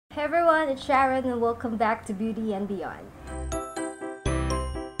Hey everyone, it's Sharon and welcome back to Beauty and Beyond.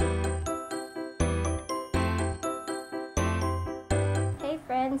 Hey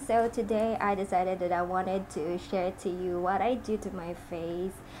friends, so today I decided that I wanted to share to you what I do to my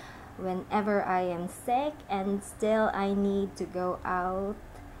face whenever I am sick and still I need to go out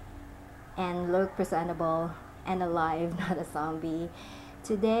and look presentable and alive, not a zombie.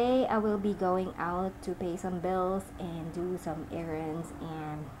 Today I will be going out to pay some bills and do some errands,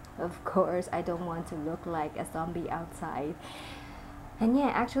 and of course I don't want to look like a zombie outside. And yeah,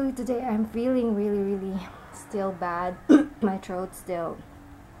 actually today I'm feeling really still bad. My throat still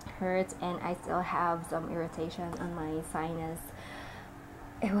hurts and I still have some irritation on my sinus.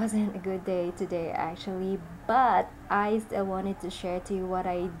 It wasn't a good day today actually, but I still wanted to share to you what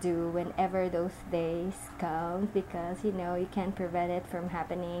I do whenever those days come, because you know you can't prevent it from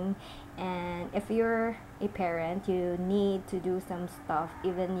happening. And if you're a parent, you need to do some stuff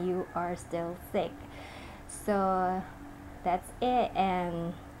even you are still sick. So that's it.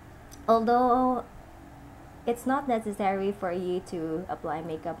 And although it's not necessary for you to apply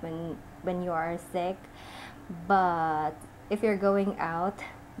makeup when you are sick, but if you're going out,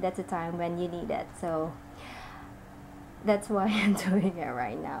 that's a time when you need it. So that's why I'm doing it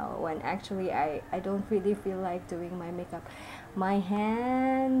right now, when actually I don't really feel like doing my makeup. My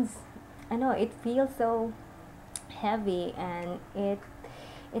hands, I know it feels so heavy and it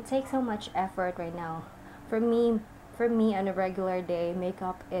takes so much effort right now. For me on a regular day,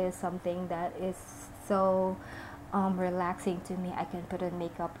 makeup is something that is so relaxing to me. I can put on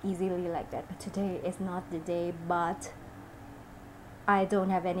makeup easily like that, but today is not the day. But I don't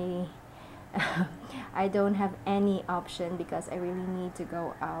have any I don't have any option because I really need to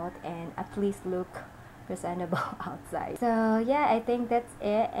go out and at least look presentable outside. So yeah, I think that's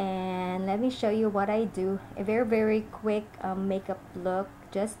it, and let me show you what I do. A very quick makeup look,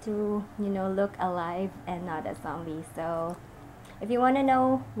 just to, you know, look alive and not a zombie. So if you want to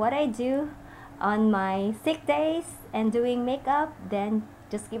know what I do on my sick days and doing makeup, then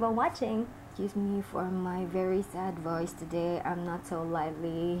just keep on watching. Excuse me for my very sad voice today. I'm not so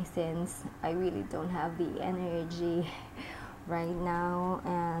lively since I really don't have the energy right now.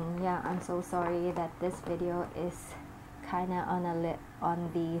 And yeah, I'm so sorry that this video is kind of on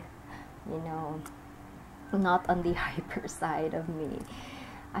the, you know, not on the hyper side of me.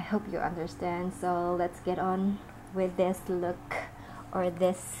 I hope you understand. So let's get on with this look or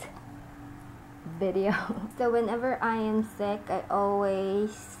this video. So whenever I am sick, I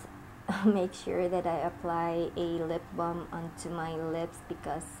always make sure that I apply a lip balm onto my lips,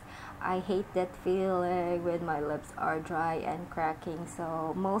 because I hate that feeling when my lips are dry and cracking.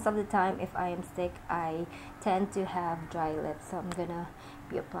 So most of the time if I am sick, I tend to have dry lips, so I'm gonna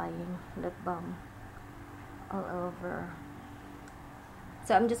be applying lip balm all over.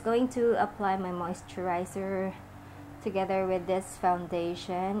 So I'm just going to apply my moisturizer together with this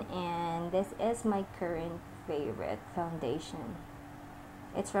foundation, and this is my current favorite foundation.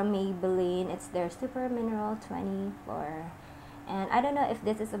 It's from Maybelline. It's their Super Mineral 24, and I don't know if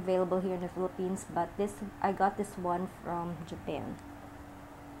this is available here in the Philippines, but I got this one from Japan.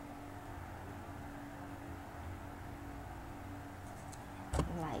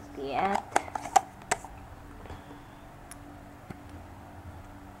 Like that.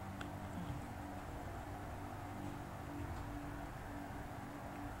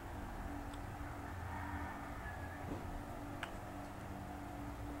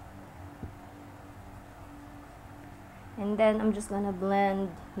 And then I'm just gonna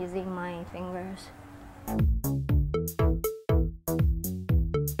blend using my fingers.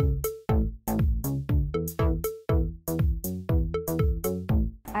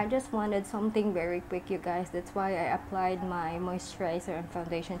 I just wanted something very quick, you guys. That's why I applied my moisturizer and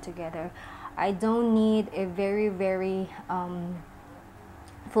foundation together. I don't need a very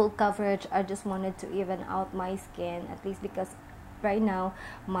full coverage. I just wanted to even out my skin, at least because right now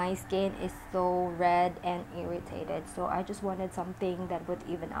my skin is so red and irritated. So I just wanted something that would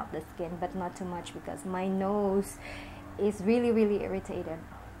even out the skin, but not too much, because my nose is really irritated.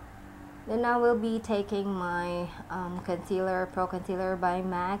 Then I will be taking my concealer, Pro Concealer by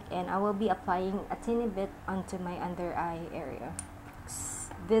MAC, and I will be applying a teeny bit onto my under eye area.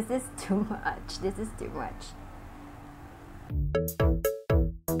 This is too much. This is too much.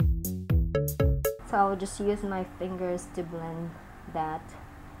 So I'll just use my fingers to blend that.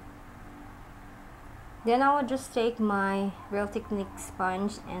 Then I will just take my Real Technique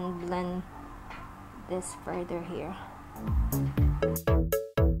sponge and blend this further here.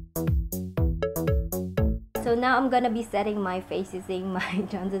 So So now I'm gonna be setting my face using my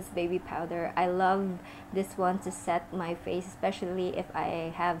Johnson's baby powder. I love this one to set my face, especially if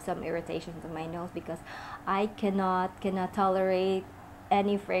I have some irritations in my nose, because I cannot tolerate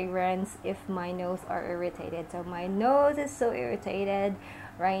any fragrance if my nose are irritated. So my nose is so irritated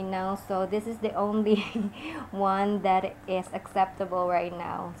right now, so this is the only one that is acceptable right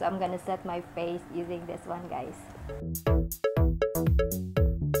now. So I'm gonna set my face using this one, guys.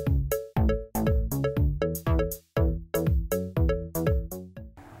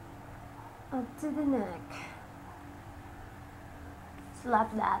 Up to the neck.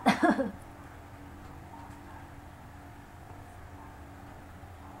 Slap that.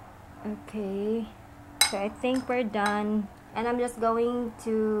 Okay, so I think we're done, and I'm just going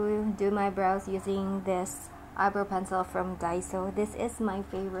to do my brows using this eyebrow pencil from Daiso. This is my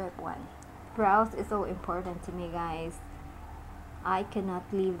favorite one. Brows is so important to me, guys. I cannot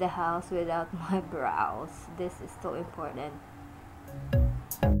leave the house without my brows. This is so important.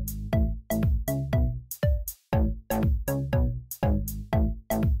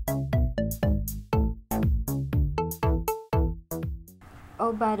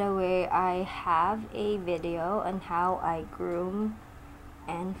 Oh, by the way, I have a video on how I groom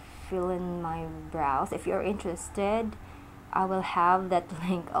and fill in my brows. If you're interested, I will have that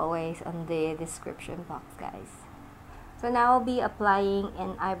link always on the description box, guys. So now I'll be applying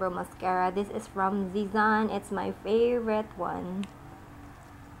an eyebrow mascara. This is from Zizan. It's my favorite one.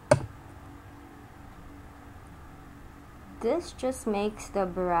 This just makes the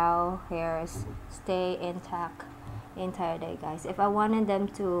brow hairs stay intact the entire day, guys. If I wanted them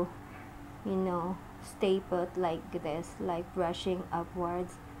to, you know, stay put like this, like brushing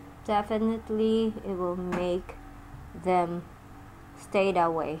upwards, definitely it will make them stay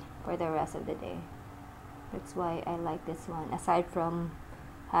that way for the rest of the day. That's why I like this one, aside from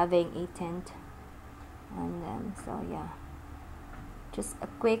having a tint on them. So yeah, just a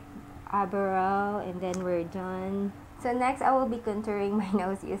quick eyebrow and then we're done. So next I will be contouring my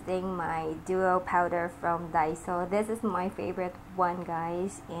nose using my duo powder from Daiso. This is my favorite one,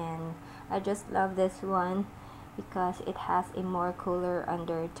 guys, and I just love this one because it has a more cooler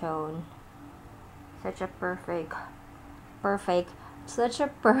undertone. Such a perfect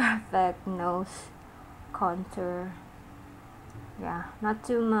nose contour. Yeah, not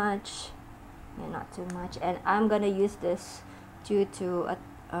too much. Yeah, not too much. And I'm gonna use this to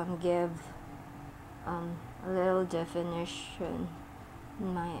give a little definition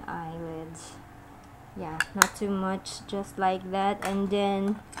in my eyelids. Yeah, not too much, just like that. And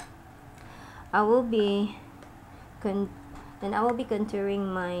then I will be contouring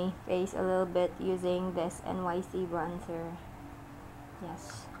my face a little bit using this NYC bronzer.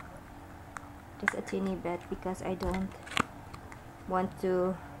 Yes, just a teeny bit because I don't want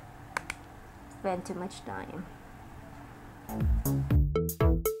to spend too much time.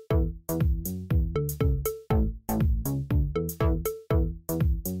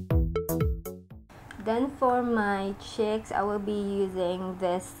 Then for my cheeks, I will be using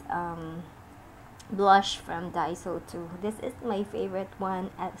this blush from Daiso too. This is my favorite one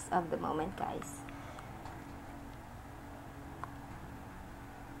as of the moment, guys.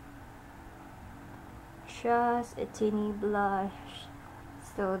 Just a teeny blush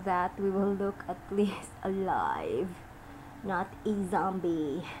so that we will look at least alive, not a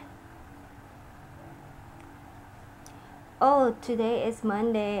zombie. Oh, today is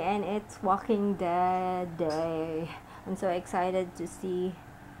Monday and it's Walking Dead Day. I'm so excited to see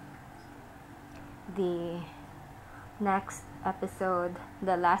the next episode.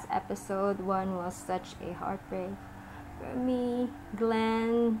 The last episode one was such a heartbreak for me.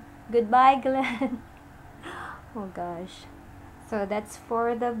 Glenn, goodbye Glenn. Oh gosh. So that's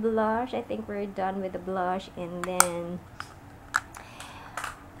for the blush. I think we're done with the blush. And then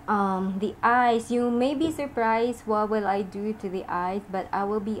the eyes, you may be surprised what will I do to the eyes, but I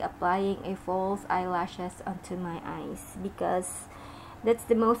will be applying a false eyelashes onto my eyes because that's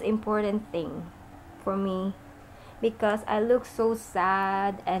the most important thing for me, because I look so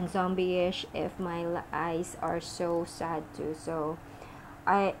sad and zombie-ish if my eyes are so sad too. So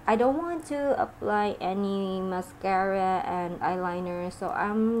I don't want to apply any mascara and eyeliner, so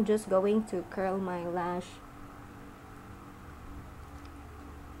I'm just going to curl my lash.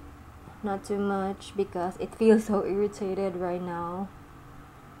 Not too much because it feels so irritated right now.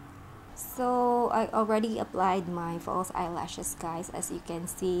 So I already applied my false eyelashes, guys, as you can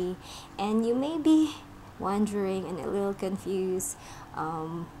see, and you may be wondering and a little confused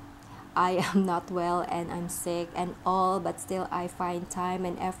I am not well and I'm sick and all, but still I find time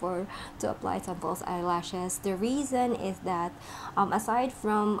and effort to apply some false eyelashes. The reason is that aside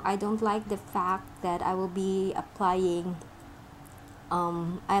from I don't like the fact that I will be applying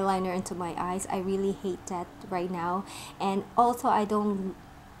eyeliner into my eyes. I really hate that right now. And also I don't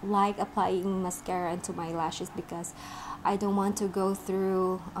like applying mascara into my lashes because I don't want to go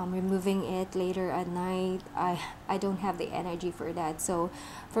through removing it later at night. I don't have the energy for that. So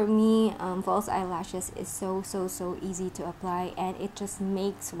for me, false eyelashes is so easy to apply, and it just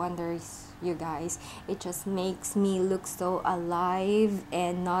makes wonders, you guys. It just makes me look so alive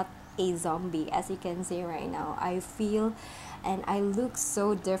and not a zombie. As you can see right now, I feel and I look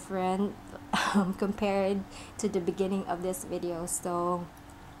so different compared to the beginning of this video. So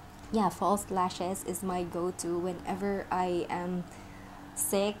yeah, false lashes is my go-to whenever I am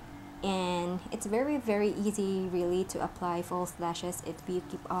sick, and it's very easy really to apply false lashes if you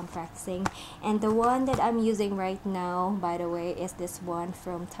keep on practicing. And the one that I'm using right now, by the way, is this one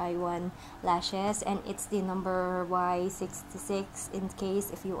from Taiwan Lashes, and it's the number Y66 in case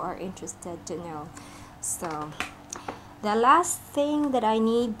if you are interested to know. So the last thing that I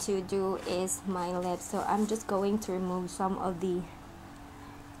need to do is my lips, so I'm just going to remove some of the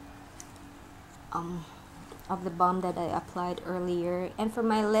balm that I applied earlier. And for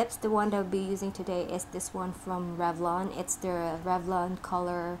my lips, the one that I'll be using today is this one from Revlon. It's the Revlon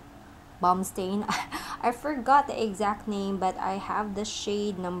Color Balm Stain. I forgot the exact name, but I have the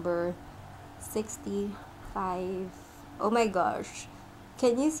shade number 65. Oh my gosh,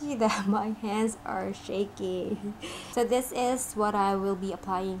 can you see that my hands are shaking? So this is what I will be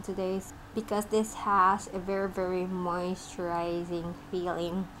applying today, because this has a very moisturizing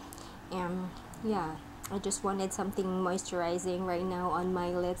feeling. And yeah, I just wanted something moisturizing right now on my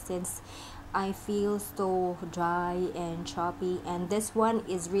lips since I feel so dry and choppy, and this one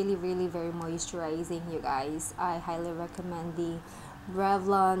is really very moisturizing, you guys. I highly recommend the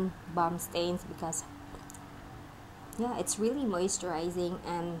Revlon Balm Stains because yeah, it's really moisturizing,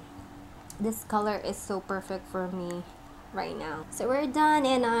 and this color is so perfect for me right now. So we're done,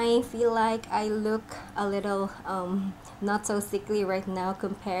 and I feel like I look a little not so sickly right now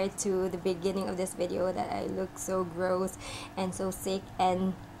compared to the beginning of this video that I look so gross and so sick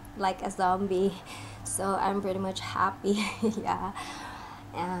and like a zombie. So I'm pretty much happy. Yeah.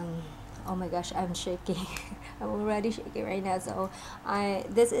 And oh my gosh, I'm shaking. I'm already shaking right now. So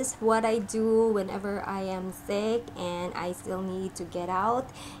this is what I do whenever I am sick and I still need to get out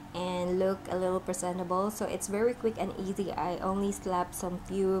and look a little presentable. So it's very quick and easy. I only slap some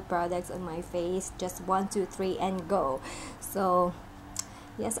few products on my face, just 1 2 3 and go. So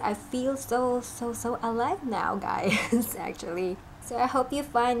yes, I feel so alive now, guys. Actually, so I hope you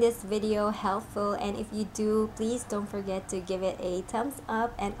find this video helpful, and if you do, please don't forget to give it a thumbs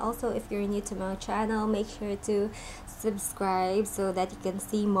up. And also, if you're new to my channel, make sure to subscribe so that you can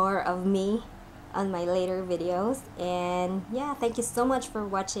see more of me on my later videos. And yeah, thank you so much for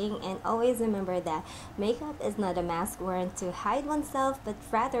watching, and always remember that makeup is not a mask worn to hide oneself, but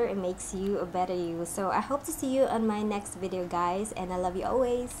rather it makes you a better you. So I hope to see you on my next video, guys, and I love you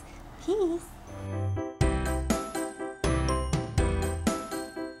always. Peace.